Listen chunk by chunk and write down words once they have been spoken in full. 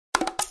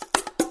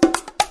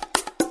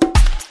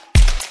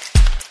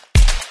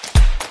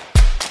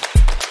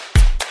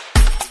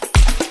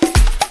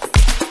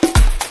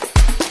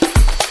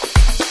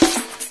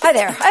Hi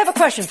there, I have a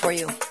question for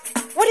you.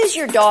 What does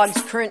your dog's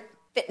current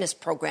fitness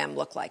program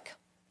look like?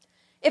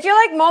 If you're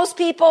like most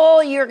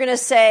people, you're going to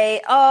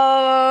say,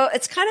 oh,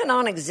 it's kind of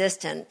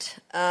non-existent.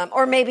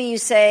 Or maybe you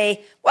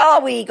say,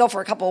 well, we go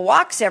for a couple of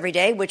walks every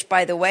day, which,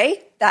 by the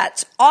way,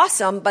 that's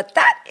awesome, but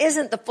that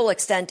isn't the full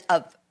extent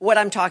of what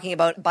I'm talking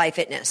about by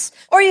fitness.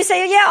 Or you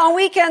say, yeah, on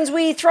weekends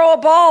we throw a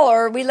ball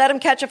or we let him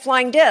catch a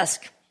flying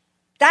disc.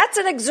 That's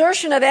an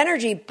exertion of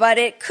energy, but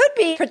it could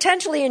be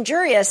potentially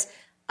injurious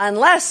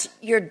unless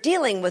you're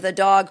dealing with a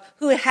dog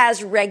who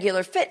has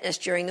regular fitness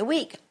during the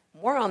week.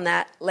 More on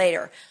that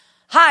later.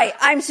 Hi,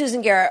 I'm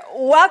Susan Garrett.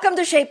 Welcome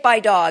to Shaped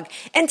by Dog.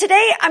 And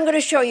today I'm going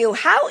to show you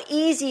how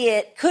easy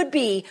it could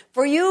be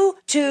for you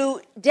to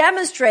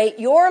demonstrate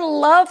your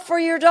love for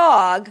your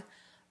dog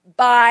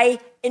by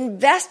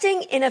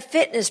investing in a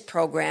fitness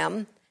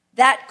program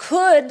that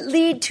could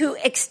lead to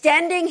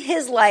extending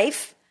his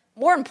life,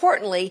 more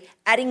importantly,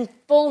 adding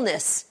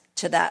fullness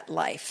to that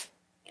life.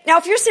 Now,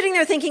 if you're sitting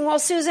there thinking, well,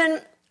 Susan,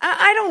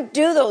 I don't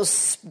do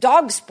those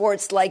dog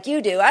sports like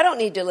you do. I don't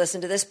need to listen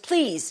to this.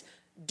 Please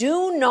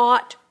do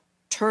not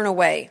turn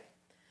away.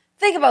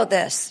 Think about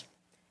this.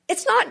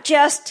 It's not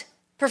just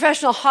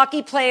professional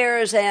hockey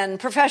players and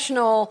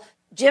professional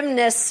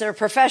gymnasts or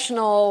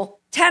professional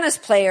tennis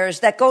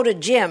players that go to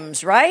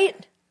gyms,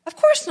 right? Of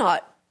course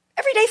not.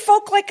 Everyday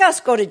folk like us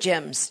go to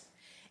gyms.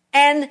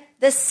 And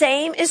the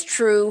same is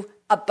true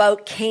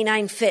about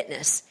canine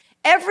fitness.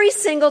 Every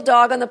single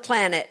dog on the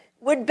planet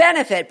would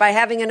benefit by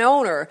having an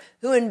owner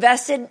who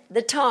invested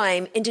the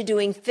time into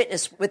doing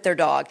fitness with their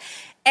dog.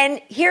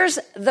 And here's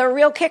the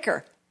real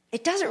kicker.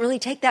 It doesn't really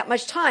take that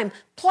much time.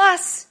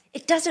 Plus,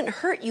 it doesn't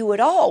hurt you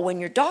at all when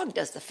your dog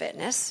does the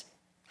fitness.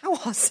 How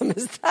awesome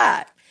is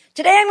that?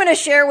 Today, I'm going to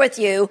share with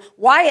you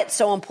why it's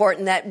so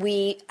important that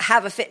we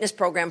have a fitness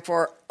program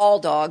for all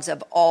dogs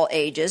of all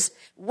ages,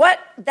 what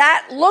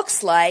that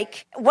looks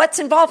like, what's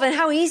involved, and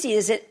how easy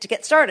is it to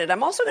get started.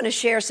 I'm also going to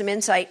share some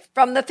insight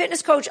from the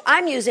fitness coach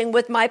I'm using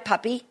with my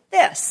puppy,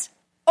 This.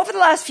 Over the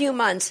last few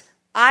months,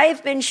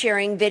 I've been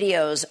sharing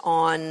videos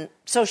on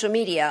social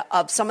media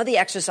of some of the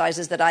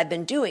exercises that I've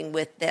been doing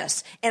with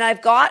This. And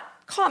I've got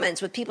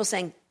comments with people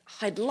saying,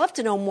 I'd love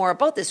to know more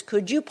about this.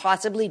 Could you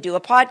possibly do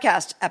a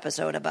podcast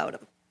episode about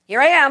them? Here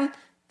I am,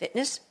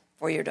 fitness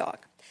for your dog.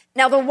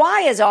 Now, the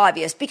why is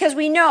obvious because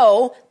we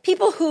know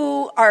people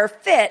who are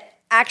fit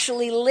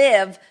actually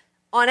live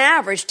on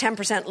average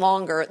 10%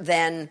 longer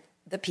than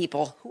the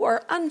people who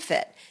are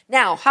unfit.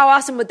 Now, how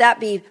awesome would that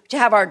be to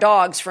have our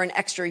dogs for an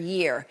extra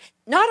year?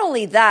 Not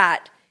only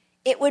that,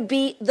 it would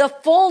be the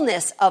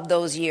fullness of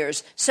those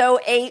years. So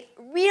a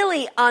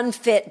really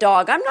unfit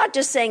dog, I'm not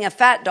just saying a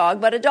fat dog,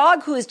 but a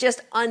dog who is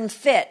just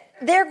unfit,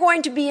 they're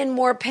going to be in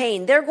more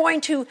pain. They're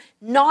going to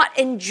not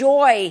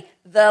enjoy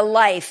the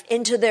life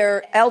into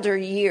their elder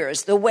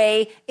years the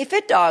way a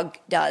fit dog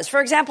does. For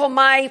example,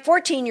 my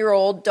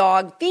 14-year-old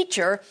dog,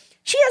 Feature,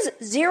 she has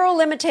zero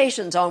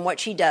limitations on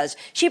what she does.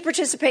 She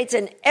participates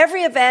in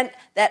every event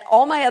that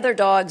all my other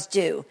dogs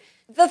do.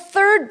 The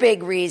third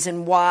big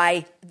reason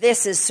why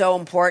this is so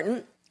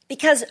important,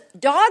 because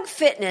dog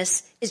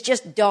fitness is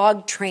just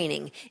dog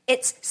training.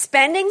 It's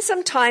spending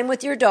some time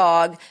with your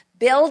dog,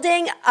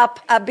 building up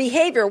a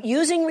behavior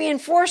using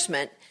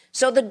reinforcement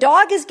so the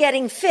dog is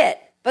getting fit.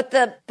 But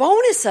the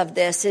bonus of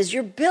this is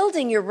you're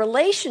building your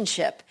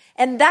relationship,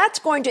 and that's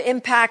going to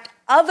impact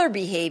other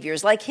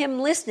behaviors like him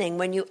listening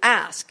when you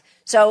ask.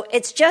 So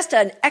it's just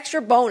an extra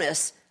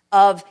bonus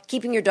of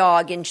keeping your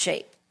dog in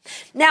shape.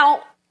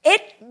 Now, it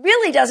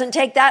really doesn't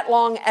take that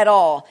long at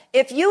all.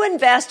 If you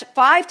invest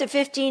 5 to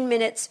 15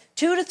 minutes,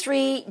 2 to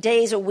 3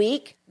 days a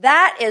week,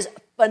 that is a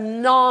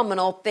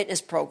phenomenal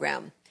fitness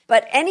program.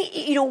 But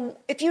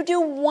if you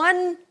do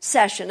one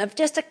session of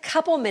just a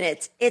couple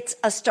minutes, it's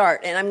a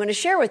start. And I'm going to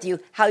share with you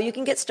how you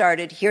can get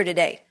started here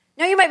today.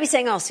 Now, you might be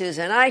saying, oh,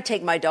 Susan, I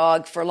take my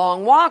dog for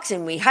long walks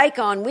and we hike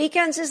on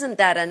weekends. Isn't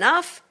that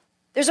enough?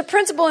 There's a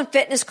principle in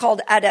fitness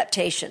called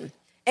adaptation.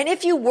 And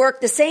if you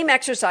work the same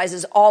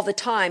exercises all the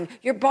time,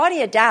 your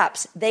body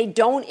adapts. They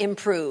don't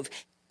improve.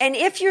 And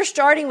if you're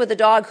starting with a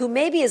dog who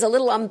maybe is a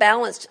little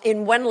unbalanced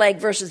in one leg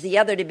versus the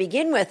other to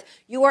begin with,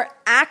 you are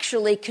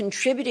actually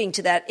contributing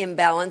to that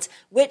imbalance,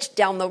 which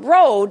down the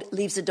road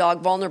leaves the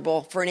dog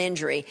vulnerable for an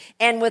injury.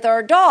 And with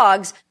our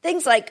dogs,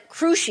 things like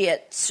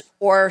cruciates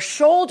or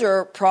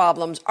shoulder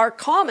problems are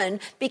common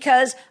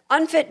because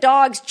unfit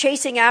dogs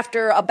chasing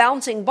after a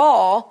bouncing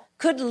ball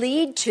could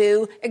lead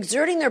to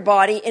exerting their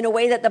body in a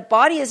way that the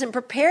body isn't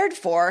prepared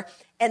for.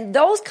 And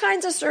those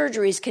kinds of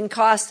surgeries can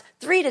cost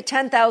 $3,000 to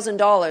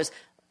 $10,000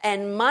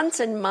 and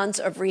months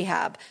of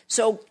rehab.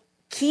 So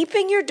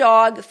keeping your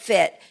dog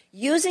fit,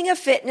 using a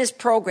fitness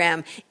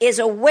program is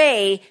a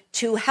way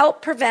to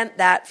help prevent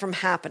that from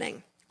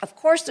happening. Of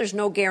course, there's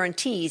no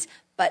guarantees,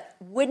 but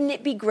wouldn't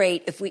it be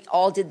great if we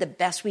all did the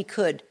best we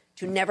could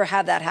to never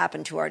have that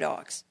happen to our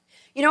dogs?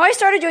 You know, I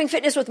started doing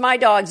fitness with my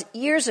dogs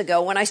years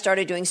ago when I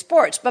started doing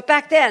sports, but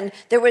back then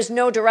there was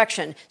no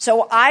direction.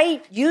 So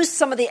I used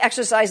some of the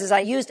exercises I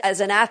used as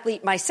an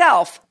athlete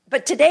myself,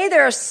 but today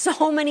there are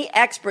so many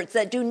experts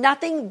that do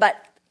nothing but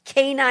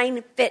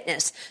Canine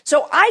Fitness.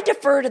 So I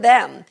defer to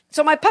them.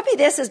 So my Puppy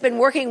This has been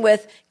working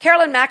with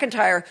Carolyn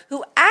McIntyre,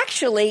 who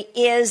actually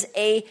is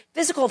a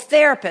physical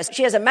therapist.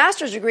 She has a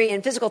master's degree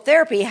in physical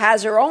therapy,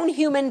 has her own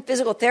human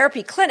physical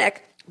therapy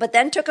clinic, but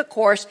then took a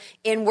course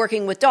in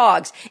working with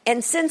dogs.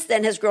 And since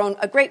then has grown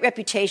a great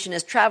reputation,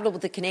 has traveled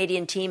with the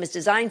Canadian team, has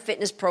designed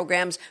fitness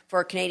programs for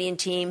a Canadian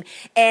team,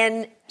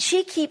 and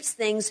she keeps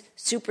things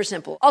super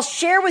simple. I'll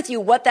share with you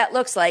what that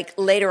looks like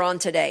later on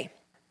today.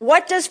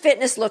 What does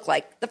fitness look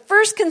like? The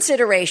first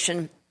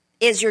consideration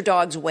is your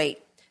dog's weight.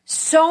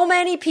 So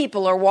many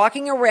people are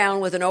walking around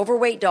with an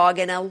overweight dog,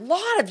 and a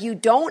lot of you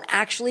don't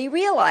actually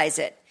realize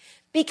it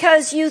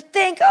because you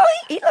think, oh,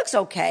 he looks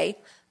okay.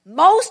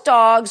 Most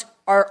dogs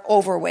are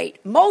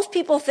overweight. Most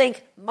people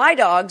think my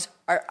dogs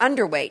are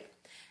underweight.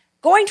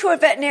 Going to a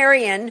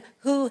veterinarian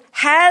who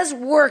has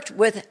worked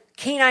with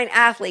canine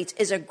athletes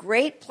is a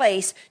great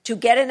place to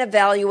get an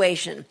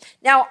evaluation.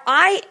 Now,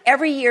 I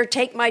every year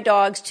take my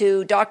dogs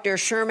to Dr.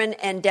 Sherman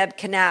and Deb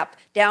Knapp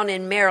down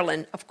in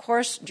Maryland. Of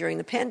course, during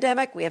the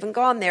pandemic, we haven't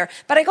gone there,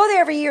 but I go there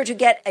every year to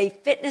get a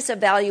fitness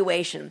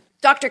evaluation.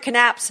 Dr.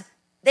 Knapp's,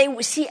 they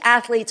see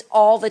athletes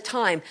all the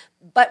time,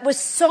 but with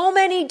so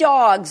many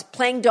dogs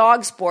playing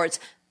dog sports,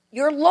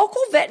 your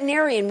local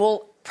veterinarian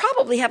will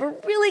probably have a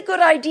really good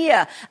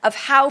idea of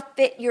how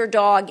fit your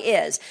dog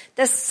is.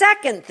 The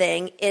second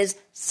thing is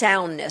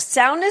soundness.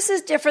 Soundness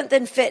is different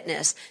than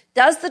fitness.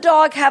 Does the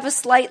dog have a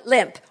slight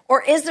limp?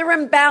 Or is there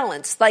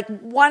imbalance? Like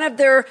one of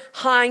their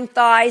hind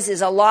thighs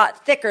is a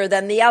lot thicker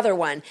than the other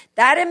one.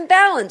 That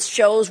imbalance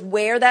shows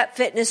where that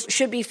fitness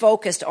should be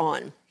focused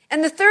on.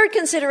 And the third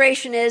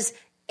consideration is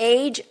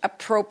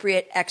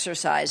age-appropriate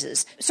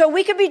exercises. So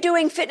we could be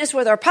doing fitness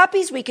with our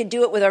puppies, we could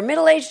do it with our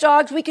middle-aged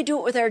dogs, we could do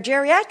it with our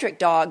geriatric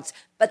dogs,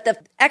 but the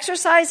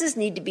exercises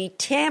need to be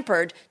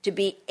tempered to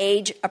be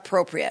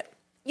age-appropriate.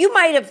 You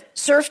might have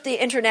surfed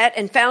the internet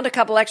and found a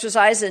couple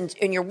exercises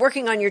and you're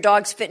working on your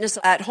dog's fitness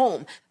at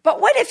home. But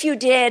what if you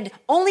did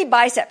only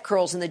bicep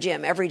curls in the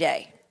gym every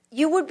day?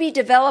 You would be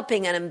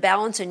developing an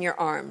imbalance in your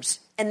arms.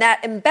 And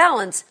that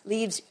imbalance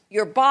leaves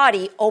your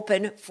body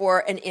open for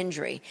an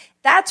injury.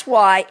 That's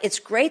why it's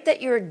great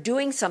that you're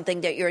doing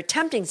something, that you're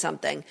attempting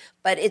something,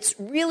 but it's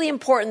really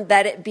important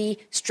that it be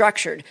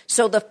structured.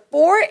 So the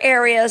 4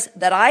 areas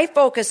that I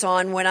focus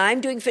on when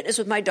I'm doing fitness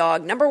with my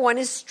dog, number 1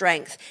 is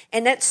strength.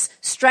 And that's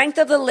strength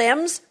of the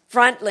limbs,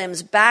 front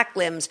limbs, back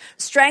limbs,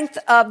 strength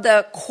of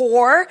the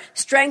core,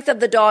 strength of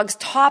the dog's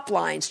top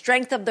line,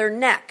 strength of their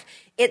neck.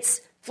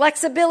 It's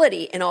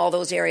flexibility in all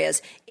those areas.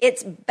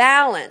 It's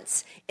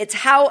balance. It's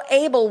how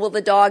able will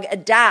the dog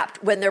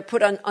adapt when they're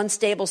put on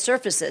unstable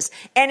surfaces.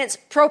 And it's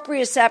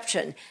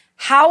proprioception.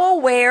 How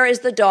aware is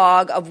the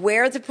dog of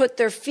where to put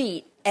their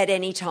feet at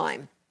any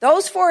time?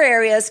 Those 4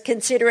 areas,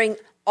 considering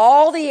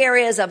all the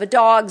areas of a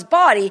dog's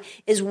body,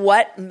 is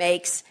what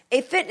makes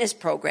a fitness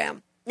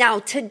program. Now,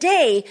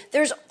 today,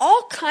 there's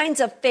all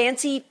kinds of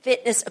fancy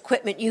fitness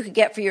equipment you could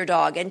get for your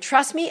dog. And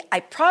trust me, I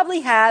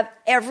probably have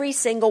every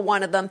single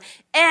one of them.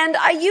 And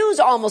I use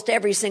almost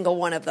every single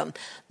one of them.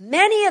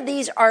 Many of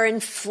these are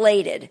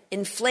inflated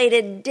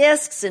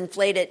discs,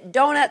 inflated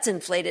donuts,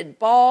 inflated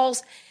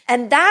balls.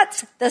 And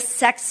that's the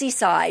sexy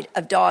side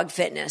of dog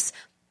fitness.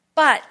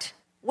 But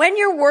when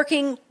you're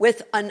working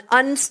with an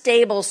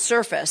unstable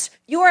surface,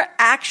 you are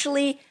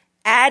actually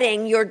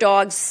adding your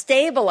dog's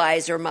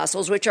stabilizer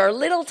muscles, which are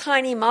little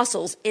tiny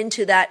muscles,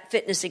 into that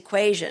fitness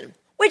equation,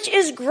 which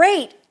is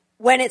great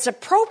when it's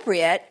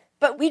appropriate,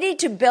 but we need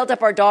to build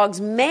up our dog's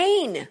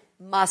main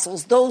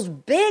muscles, those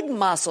big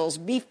muscles,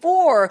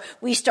 before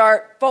we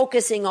start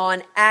focusing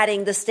on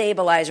adding the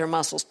stabilizer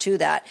muscles to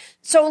that.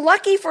 So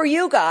lucky for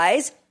you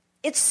guys,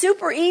 it's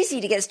super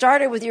easy to get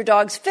started with your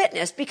dog's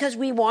fitness because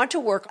we want to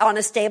work on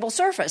a stable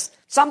surface,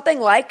 something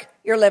like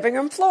your living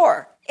room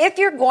floor. If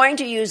you're going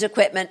to use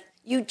equipment,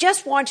 you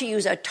just want to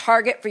use a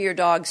target for your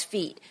dog's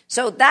feet.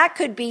 So that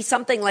could be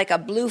something like a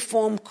blue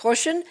foam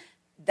cushion.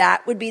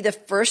 That would be the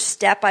first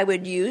step I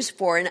would use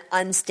for an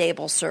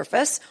unstable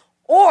surface.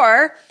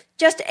 Or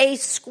just a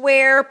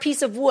square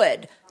piece of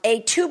wood,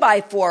 a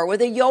 2x4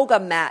 with a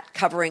yoga mat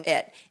covering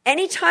it.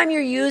 Anytime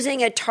you're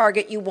using a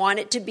target, you want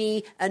it to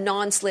be a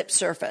non-slip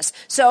surface.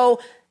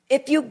 So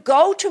if you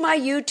go to my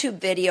YouTube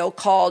video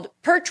called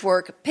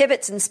Perchwork,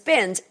 Pivots and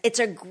Spins, it's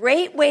a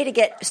great way to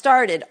get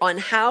started on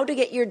how to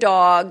get your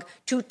dog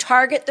to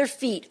target their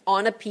feet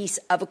on a piece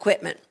of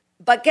equipment.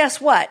 But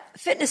guess what?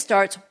 Fitness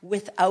starts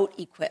without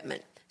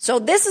equipment. So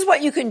this is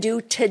what you can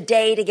do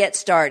today to get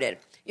started.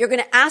 You're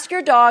going to ask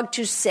your dog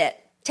to sit.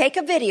 Take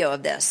a video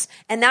of this.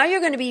 And now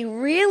you're going to be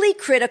really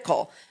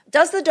critical.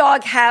 Does the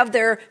dog have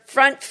their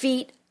front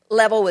feet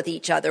level with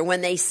each other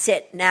when they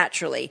sit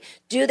naturally?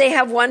 Do they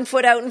have one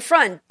foot out in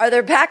front? Are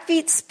their back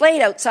feet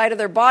splayed outside of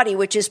their body,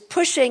 which is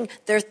pushing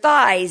their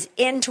thighs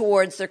in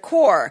towards their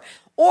core?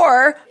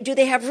 Or do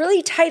they have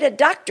really tight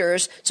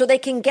adductors so they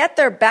can get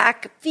their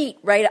back feet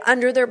right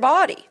under their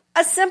body?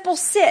 A simple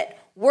sit.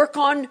 Work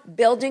on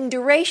building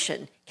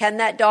duration. Can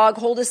that dog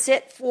hold a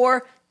sit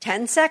for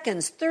 10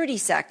 seconds, 30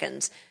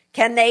 seconds?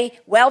 Can they,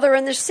 while they're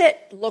in their sit,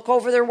 look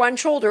over their one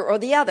shoulder or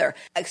the other?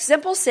 A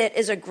simple sit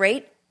is a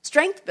great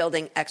strength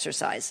building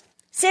exercise.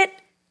 Sit,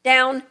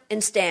 down,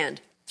 and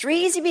stand.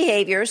 3 easy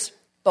behaviors,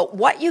 but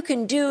what you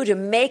can do to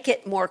make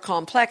it more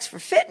complex for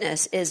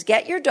fitness is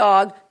get your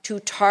dog to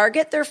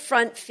target their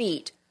front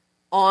feet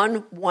on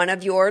one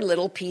of your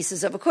little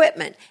pieces of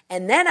equipment,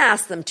 and then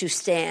ask them to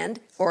stand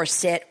or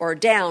sit or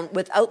down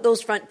without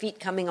those front feet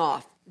coming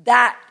off.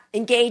 That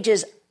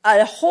engages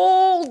a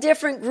whole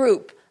different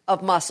group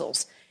of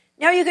muscles.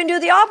 Now you can do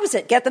the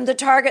opposite. Get them to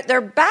target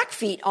their back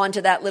feet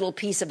onto that little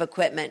piece of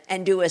equipment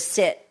and do a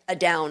sit, a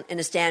down, and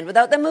a stand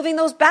without them moving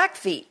those back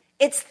feet.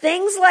 It's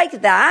things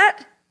like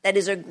that that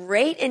is a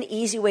great and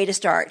easy way to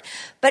start.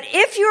 But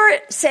if you're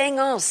saying,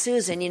 oh,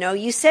 Susan,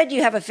 you said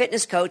you have a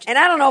fitness coach, and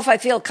I don't know if I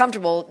feel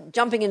comfortable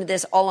jumping into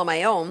this all on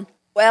my own.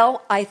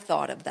 Well, I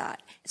thought of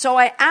that. So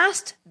I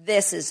asked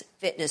this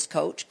fitness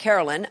coach,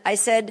 Carolyn, I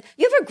said,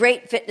 you have a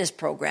great fitness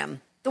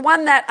program, the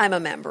one that I'm a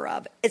member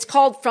of. It's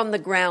called From the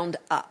Ground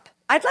Up.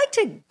 I'd like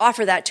to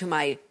offer that to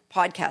my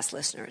podcast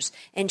listeners.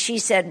 And she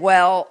said,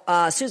 well,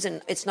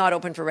 Susan, it's not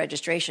open for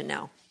registration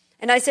now.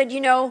 And I said,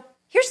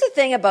 here's the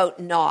thing about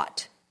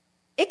not.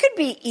 It could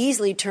be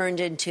easily turned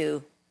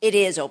into, it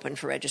is open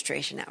for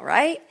registration now,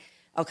 right?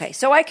 Okay,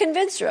 so I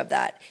convinced her of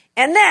that.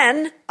 And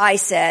then I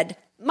said,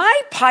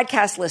 my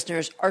podcast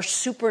listeners are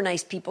super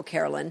nice people,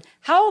 Carolyn.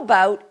 How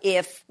about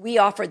if we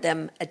offered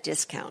them a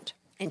discount?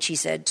 And she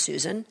said,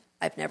 Susan,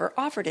 I've never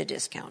offered a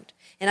discount.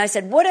 And I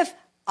said, what if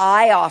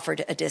I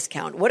offered a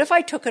discount? What if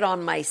I took it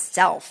on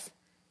myself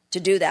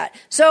to do that?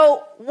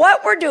 So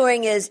what we're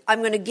doing is I'm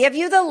going to give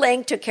you the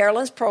link to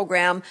Carolyn's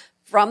program,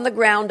 From the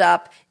Ground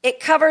Up. It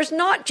covers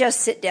not just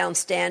sit down,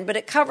 stand, but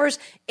it covers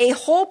a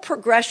whole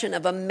progression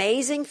of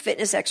amazing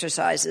fitness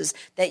exercises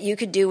that you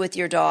could do with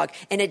your dog.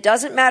 And it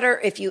doesn't matter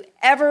if you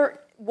ever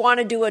want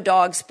to do a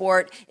dog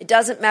sport. It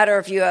doesn't matter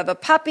if you have a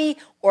puppy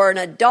or an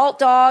adult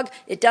dog.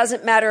 It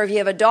doesn't matter if you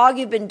have a dog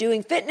you've been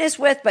doing fitness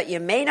with, but you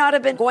may not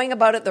have been going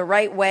about it the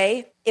right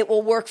way. It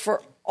will work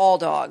for all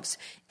dogs.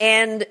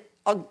 And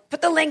I'll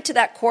put the link to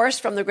that course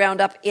From the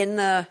Ground Up in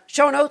the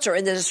show notes or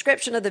in the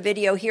description of the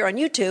video here on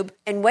YouTube.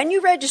 And when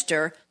you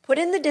register, put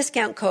in the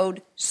discount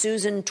code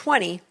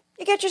Susan20.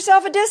 You get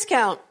yourself a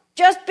discount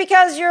just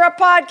because you're a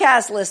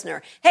podcast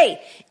listener.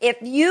 Hey, if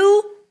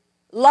you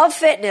love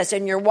fitness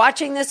and you're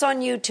watching this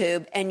on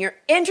YouTube and you're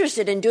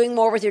interested in doing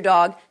more with your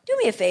dog, do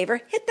me a favor,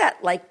 hit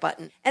that like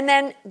button. And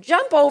then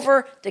jump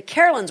over to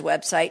Carolyn's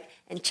website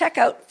and check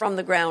out From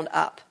the Ground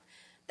Up.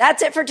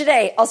 That's it for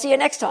today. I'll see you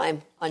next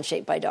time on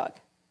Shaped by Dog.